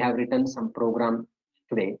example, you have written some program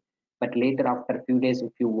today, but later after a few days,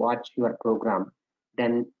 if you watch your program,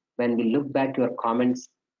 then when we look back your comments,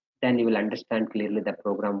 then you will understand clearly the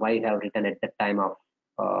program, why you have written at the time of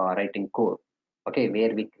writing code. Okay,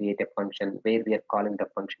 where we create a function, where we are calling the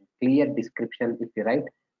function. Clear description if you write,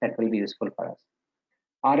 that will be useful for us.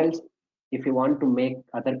 Or else, if you want to make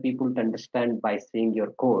other people to understand by seeing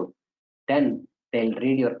your code, then they'll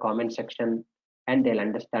read your comment section and they'll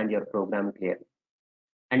understand your program clearly.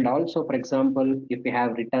 And also, for example, if you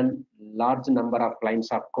have written large number of lines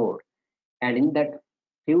of code, and in that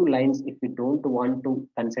few lines, if you don't want to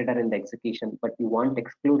consider in the execution, but you want to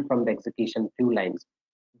exclude from the execution few lines,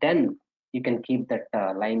 then you can keep that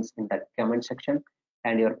lines in the comment section,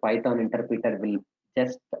 and your Python interpreter will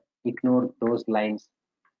just ignore those lines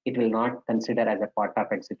it will not consider as a part of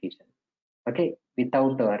execution. Okay,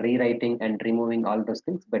 without rewriting and removing all those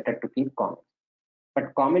things, better to keep comments.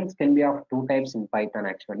 But comments can be of two types in Python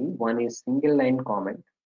actually. One is single line comment.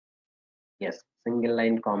 Yes, single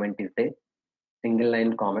line comment is there. Single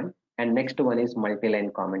line comment. And next one is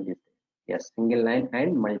multi-line comment is there. Yes, single line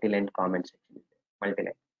and multi-line comment section is there.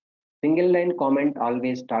 Multi-line. Single line comment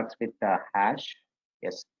always starts with the hash.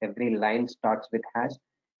 Yes, every line starts with hash.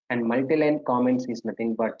 And multi-line comments is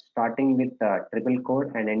nothing but starting with the triple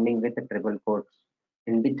quote and ending with the triple quotes.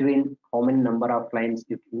 In between, how many number of lines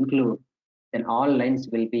you include, then all lines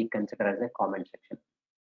will be considered as a comment section.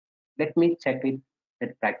 Let me check it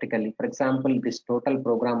practically. For example, this total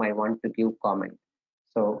program I want to give comment.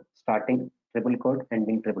 So starting triple quote,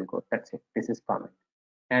 ending triple quote. That's it. This is comment.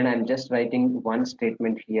 And I'm just writing one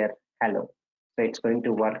statement here, hello. So it's going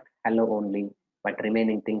to work hello only, but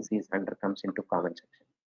remaining things is under comes into comment section.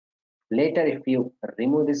 Later, if you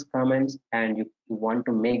remove these comments and you want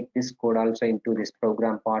to make this code also into this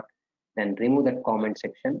program part, then remove that comment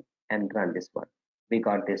section and run this one. We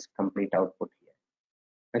got this complete output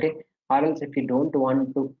here. Okay, or else if you don't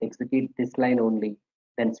want to execute this line only,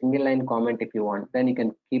 then single line comment if you want, then you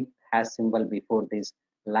can keep hash symbol before this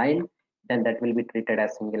line, then that will be treated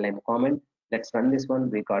as single line comment. Let's run this one.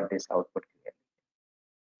 We got this output here.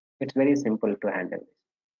 It's very simple to handle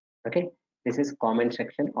this. Okay, this is comment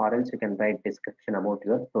section, or else you can write description about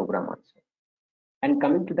your program also. And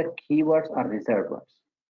coming to the keywords or reserved words,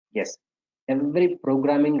 yes, every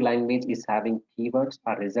programming language is having keywords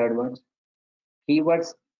or reserved words.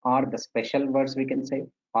 Keywords are the special words we can say,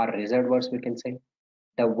 or reserved words we can say.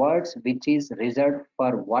 The words which is reserved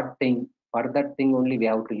for what thing, for that thing only we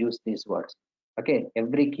have to use these words. Okay,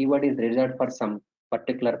 every keyword is reserved for some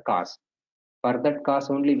particular cause. For that cause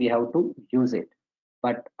only we have to use it.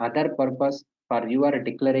 But other purpose, for your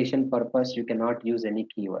declaration purpose, you cannot use any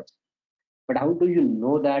keywords. But how do you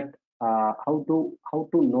know that? How to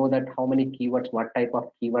know that how many keywords, what type of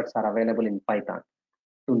keywords are available in Python?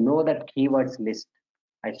 To know that keywords list,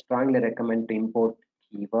 I strongly recommend to import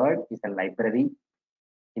keyword is a library.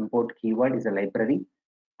 Import keyword is a library.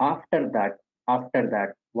 After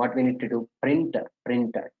that, what we need to do? Print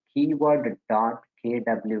keyword dot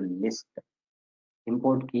kw list.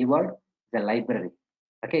 Import keyword is a library.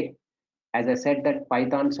 Okay. As I said that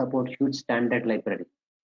Python supports huge standard library.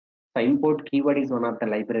 So import keyword is one of the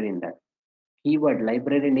library in that. Keyword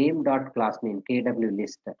library name dot class name kw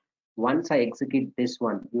list. Once I execute this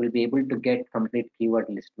one, you will be able to get complete keyword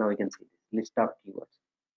list. Now you can see this list of keywords.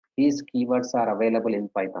 These keywords are available in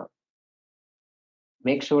Python.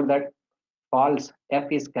 Make sure that false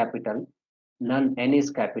F is capital, none N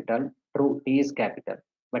is capital, true T is capital.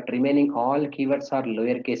 But remaining all keywords are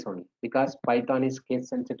lowercase only because Python is case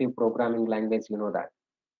sensitive programming language, you know that.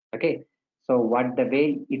 Okay. So what the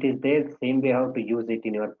way it is there, same way how to use it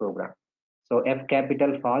in your program. So F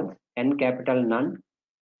capital false, N capital none,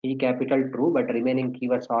 T capital true, but remaining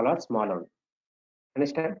keywords all are small only.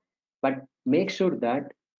 Understand? But make sure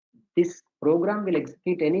that this program will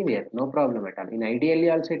execute anywhere, no problem at all. In ideally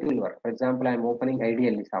also it will work. For example, I'm opening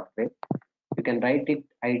ideally software. You can write it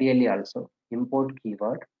ideally also. Import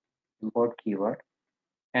keyword,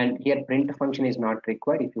 and here print function is not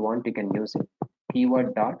required. If you want, you can use it.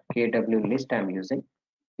 Keyword dot kw list I'm using.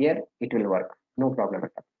 Here it will work, no problem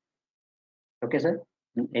at all. Okay, sir.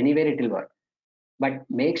 Anywhere it will work. But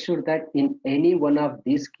make sure that in any one of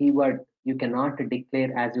these keywords you cannot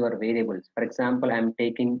declare as your variables. For example, I'm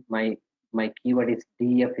taking my keyword is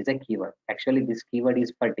def is a keyword. Actually, this keyword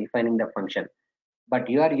is for defining the function, but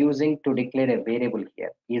you are using to declare a variable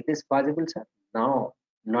here. Is this possible, sir? No,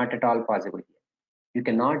 not at all possible here. You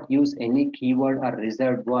cannot use any keyword or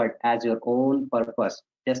reserved word as your own purpose.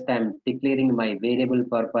 Just I'm declaring my variable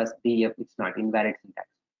purpose def. It's not invalid syntax.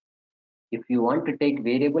 If you want to take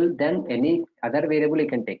variable, then any other variable you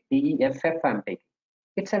can take. Def I'm taking.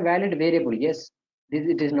 It's a valid variable. Yes,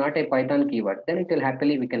 it is not a Python keyword. Then it will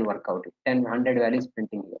happily we can work out it. 10, 100 values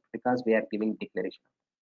printing here because we are giving declaration.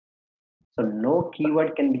 So no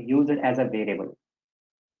keyword can be used as a variable.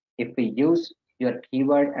 If we use your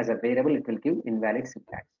keyword as a variable, it will give invalid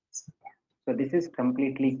syntax. So this is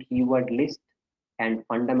completely keyword list and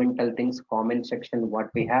fundamental things comment section what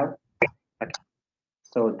we have. Okay.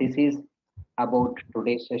 So this is about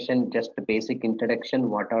today's session, just a basic introduction.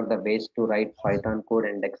 What are the ways to write Python code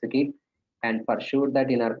and execute? And for sure that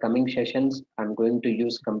in our coming sessions, I'm going to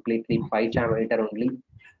use completely PyCharm editor only.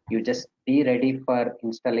 You just be ready for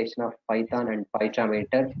installation of Python and PyCharm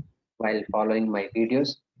editor while following my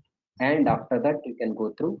videos. And after that, you can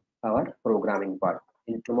go through our programming part.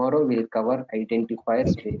 In tomorrow, we'll cover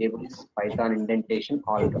identifiers, variables, Python indentation,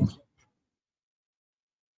 all those.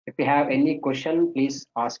 If you have any question, please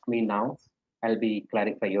ask me now. I'll be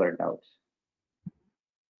clarify your doubts.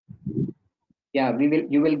 Yeah,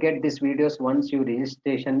 you will get these videos once you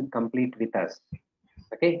registration complete with us.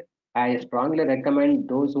 Okay. I strongly recommend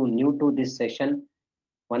those who new to this session.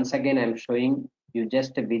 Once again, I'm showing you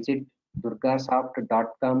just visit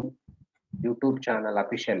durgasoft.com YouTube channel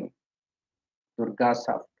officially.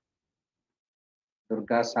 Durgasoft,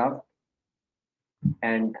 Durgasoft,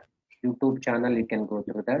 and YouTube channel. You can go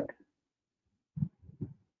through that.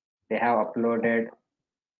 They have uploaded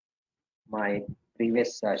my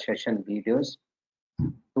previous session videos,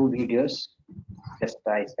 two videos. Just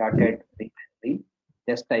I started recently.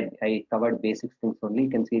 Just I covered basic things only. You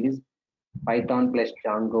can see this Python plus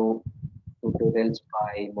Django tutorials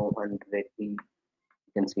by Mohan Reddy. You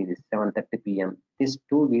can see this 7:30 p.m. These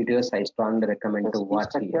two videos I strongly recommend to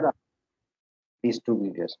watch here. These two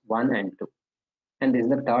videos, one and two. And this is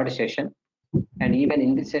the third session. And even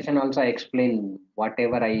in this session also I explain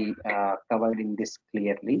whatever I covered in this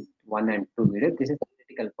clearly, one and two videos. This is the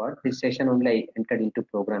critical part. This session only I entered into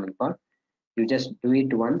programming part. You just do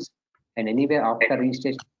it once, and anyway after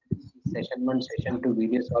registration, session one, session two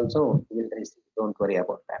videos also you will receive. Don't worry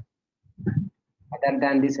about that. Other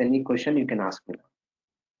than this, any question you can ask me.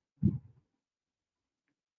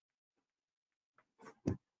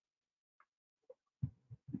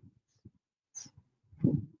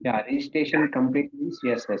 Yeah, registration complete means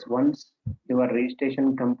yes, yes. Once your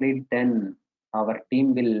registration complete, then our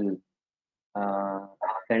team will uh,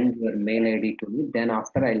 send your mail ID to me. Then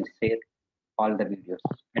after I'll share all the videos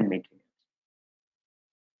and materials.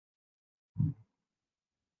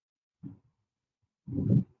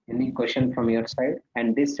 Any question from your side?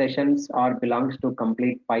 And these sessions are belongs to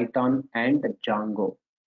complete Python and Django.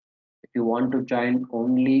 If you want to join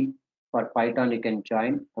only for Python, you can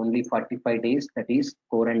join only 45 days. That is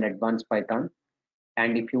core and advanced Python.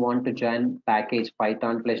 And if you want to join package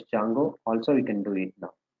Python plus Django, also you can do it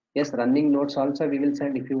now. Yes, running notes also we will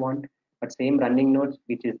send if you want. But same running notes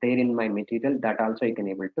which is there in my material, that also you can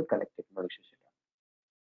able to collect it. No issues.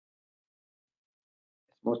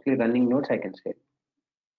 Mostly running notes I can say.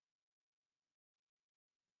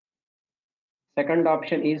 Second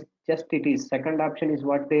option is just it is. Second option is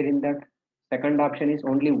what there in that. Second option is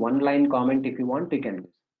only one line comment. If you want, you can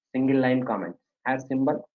use single line comment. Has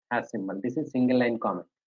symbol, has symbol. This is single line comment.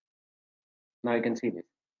 Now you can see this.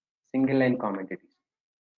 Single line comment it is.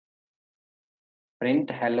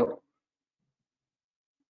 Print hello.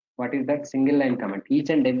 What is that? Single line comment. Each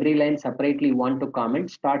and every line separately you want to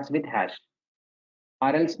comment starts with hash.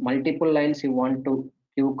 Or else multiple lines you want to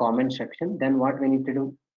give comment section. Then what we need to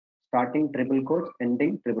do? Starting triple quotes,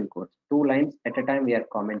 ending triple quotes. Two lines at a time we are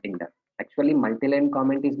commenting that. Actually, multi-line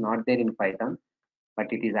comment is not there in Python, but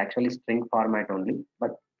it is actually string format only.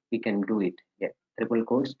 But we can do it. Yeah, triple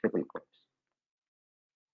quotes, triple quotes.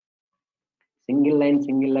 Single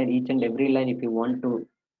line, each and every line. If you want to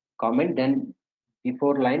comment, then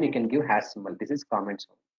before line you can give hash symbol. This is comments.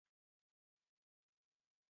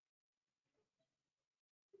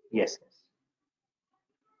 Yes.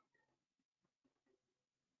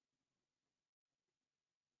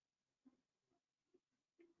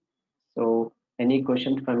 So, any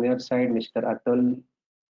questions from your side, Mr. Atul,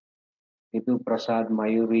 Vidhu Prasad,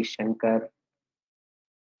 Mayuri, Shankar?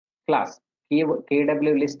 Class.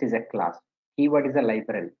 KW list is a class. Keyword is a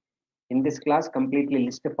library. In this class, completely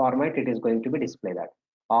list format, it is going to be display that.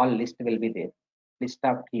 All list will be there. List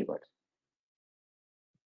of keywords.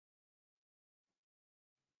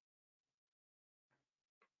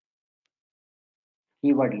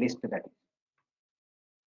 Keyword list that is.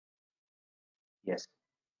 Yes.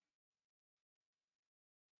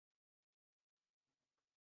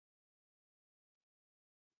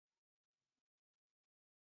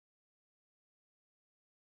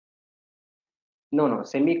 No, no.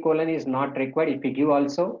 Semicolon is not required. If you give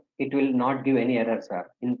also, it will not give any errors, sir.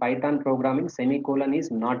 In Python programming, semicolon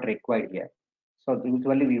is not required here. So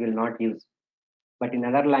usually we will not use. But in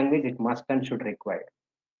other language, it must and should require.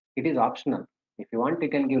 It is optional. If you want, you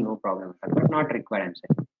can give no problem, sir, but not required, I'm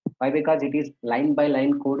saying. Why? Because it is line by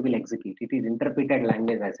line code will execute. It is interpreted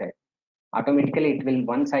language, I said. Automatically, it will,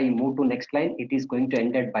 once I move to next line, it is going to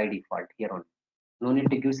end it by default here on. No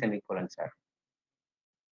need to give semicolon, sir.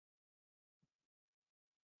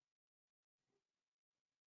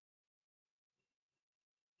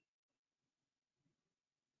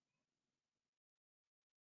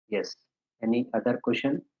 Yes. Any other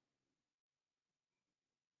question?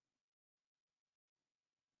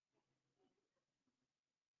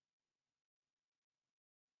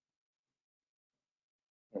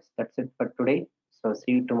 Yes, that's it for today. So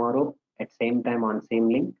see you tomorrow at same time on same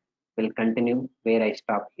link. We'll continue where I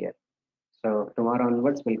stop here. So tomorrow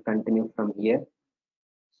onwards, we'll continue from here.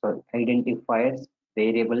 So identifiers,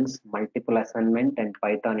 variables, multiple assignment, and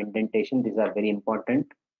Python indentation. These are very important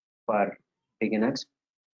for beginners.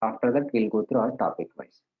 After that, we'll go through our topic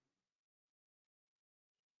wise.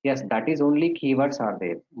 Yes, that is only keywords are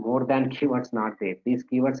there. More than keywords not there. These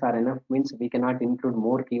keywords are enough means we cannot include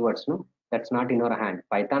more keywords. No, that's not in our hand.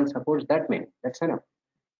 Python supports that many. That's enough.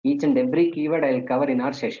 Each and every keyword I'll cover in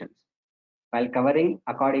our sessions. While covering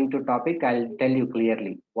according to topic, I'll tell you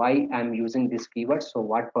clearly why I'm using this keyword. So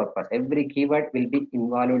what purpose? Every keyword will be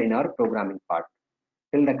involved in our programming part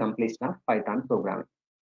till the completion of Python programming.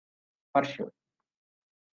 For sure.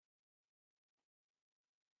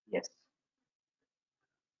 Yes.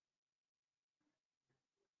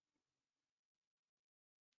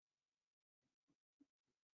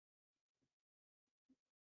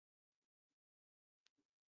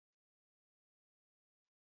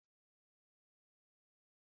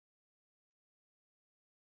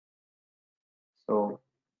 So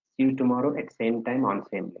see you tomorrow at same time on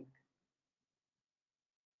same link.